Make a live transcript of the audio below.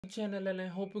Channel, and I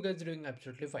hope you guys are doing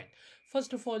absolutely fine.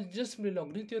 First of all, just log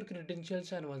in with your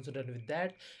credentials, and once you're done with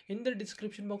that, in the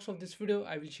description box of this video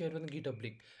I will share one GitHub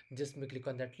link. Just click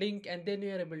on that link and then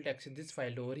you are able to access this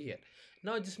file over here.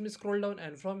 Now just scroll down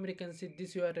and from here you can see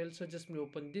this URL, so just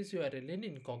open this URL in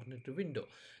incognito window.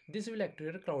 This will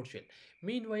activate a cloud shell.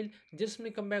 Meanwhile, just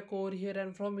come back over here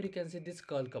and from here you can see this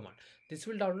curl command. This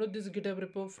will download this GitHub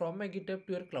repo from my GitHub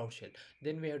to your cloud shell.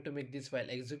 Then we have to make this file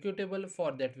executable.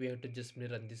 For that we have to just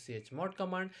run this chmod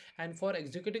command, and for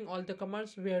executing all the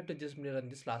commands we have to just run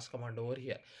this last command over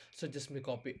here. So just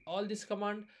copy all this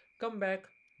command, come back,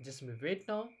 just wait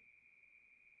now.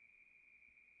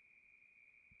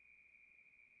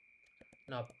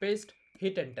 Now paste,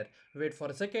 hit enter, wait for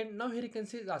a second. Now here you can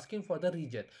see it's asking for the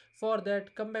region. For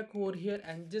that, come back over here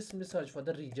and just search for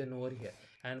the region over here,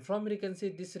 and from here you can see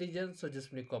this region. So just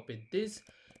copy this,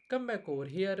 come back over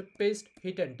here, paste,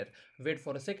 hit enter, wait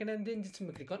for a second, and then just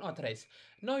click on authorize.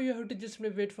 Now you have to just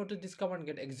wait for this command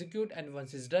get execute, and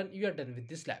once it's done you are done with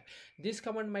this lab. This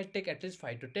command might take at least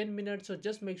 5 to 10 minutes, so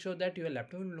just make sure that your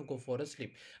laptop will not go for a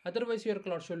sleep, otherwise your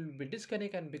cloud shell will be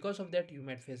disconnected, and because of that you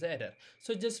might face an error.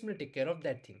 So just take care of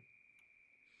that thing.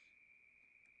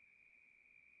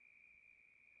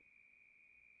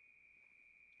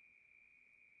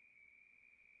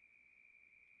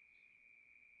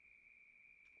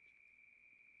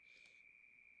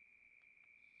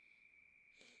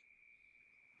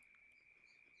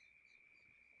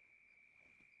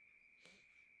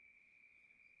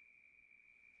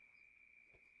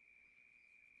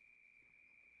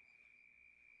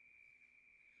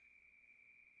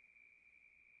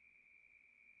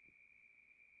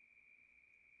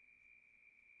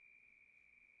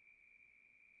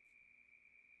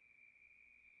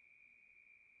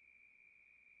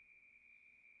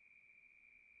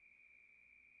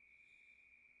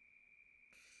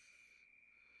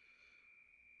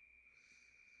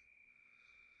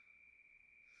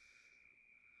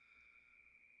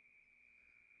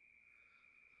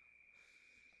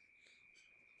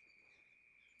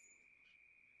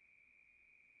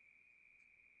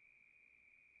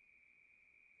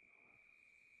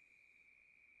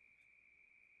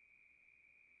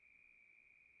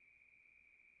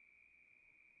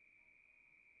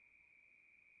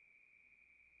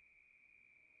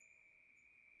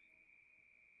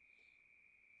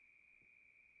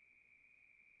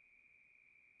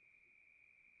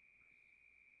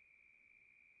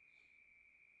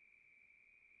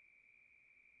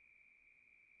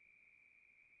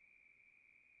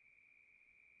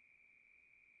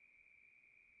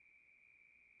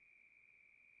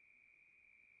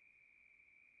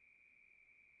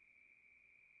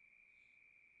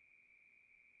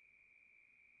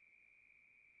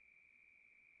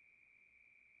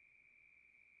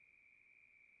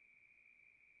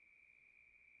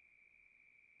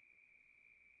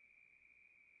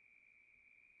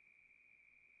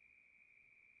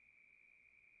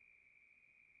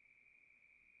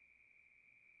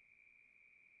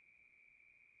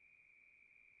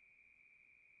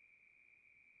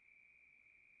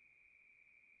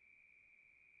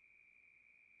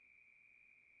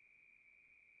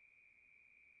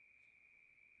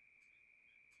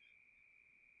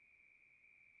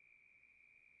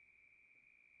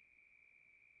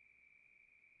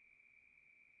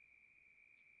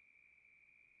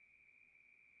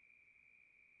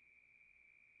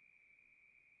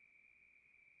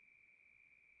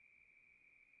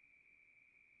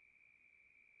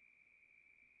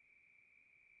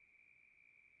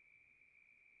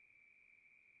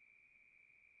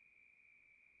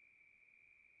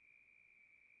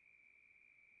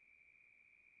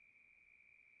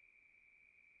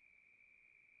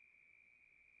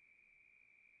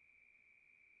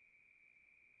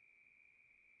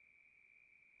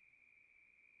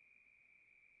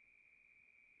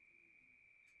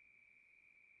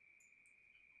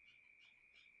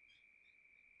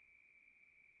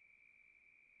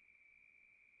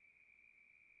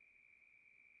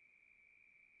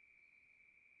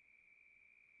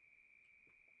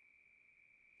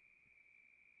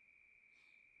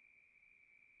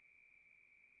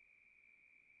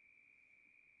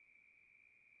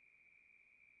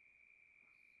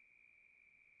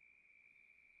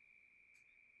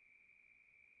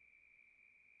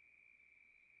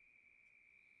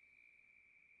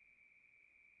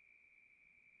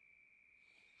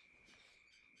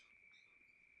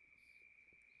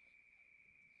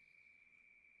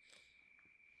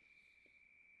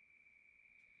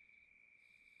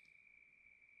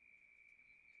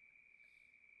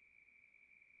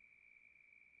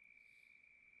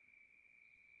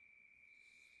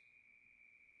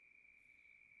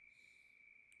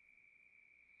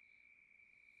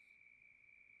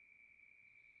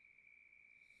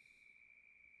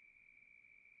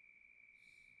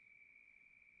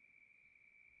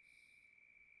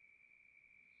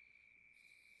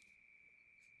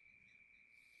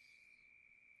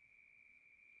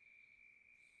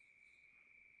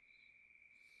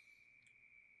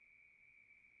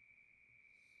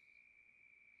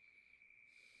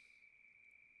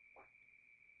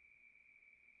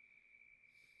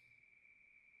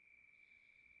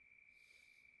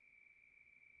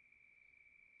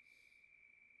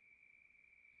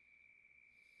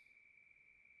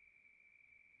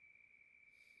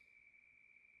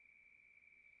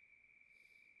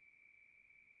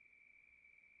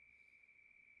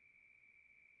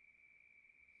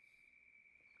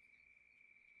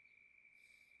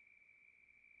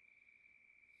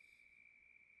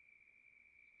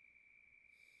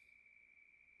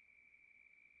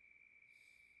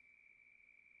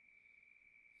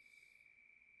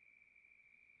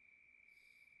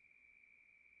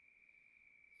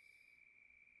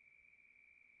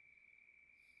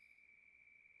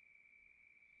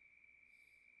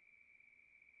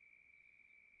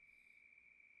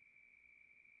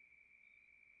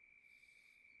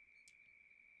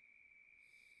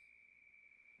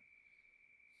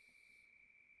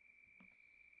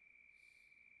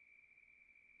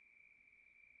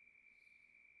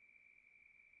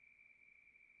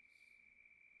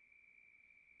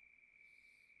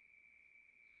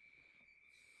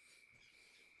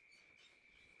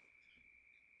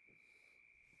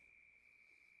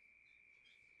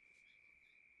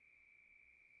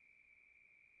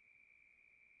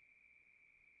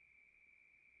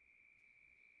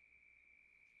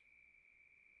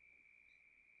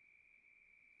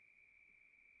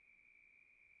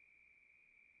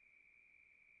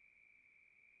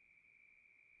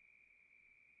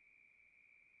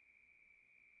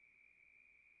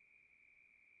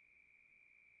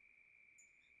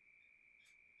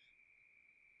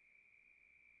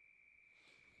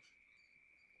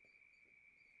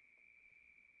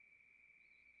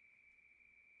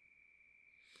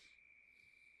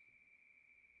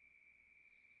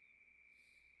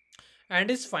 and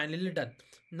is finally done.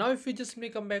 Now if you just may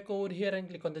come back over here and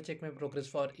click on the check my progress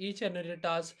for each and every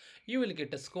task, you will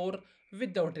get a score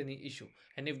without any issue.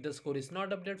 And if the score is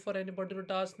not updated for any particular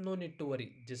task, no need to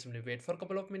worry, just simply wait for a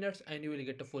couple of minutes and you will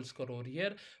get a full score over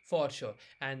here for sure.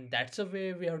 And that's the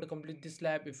way we have to complete this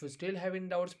lab. If you still have any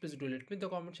doubts, please do let me in the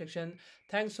comment section.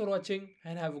 Thanks for watching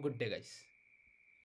and have a good day, guys.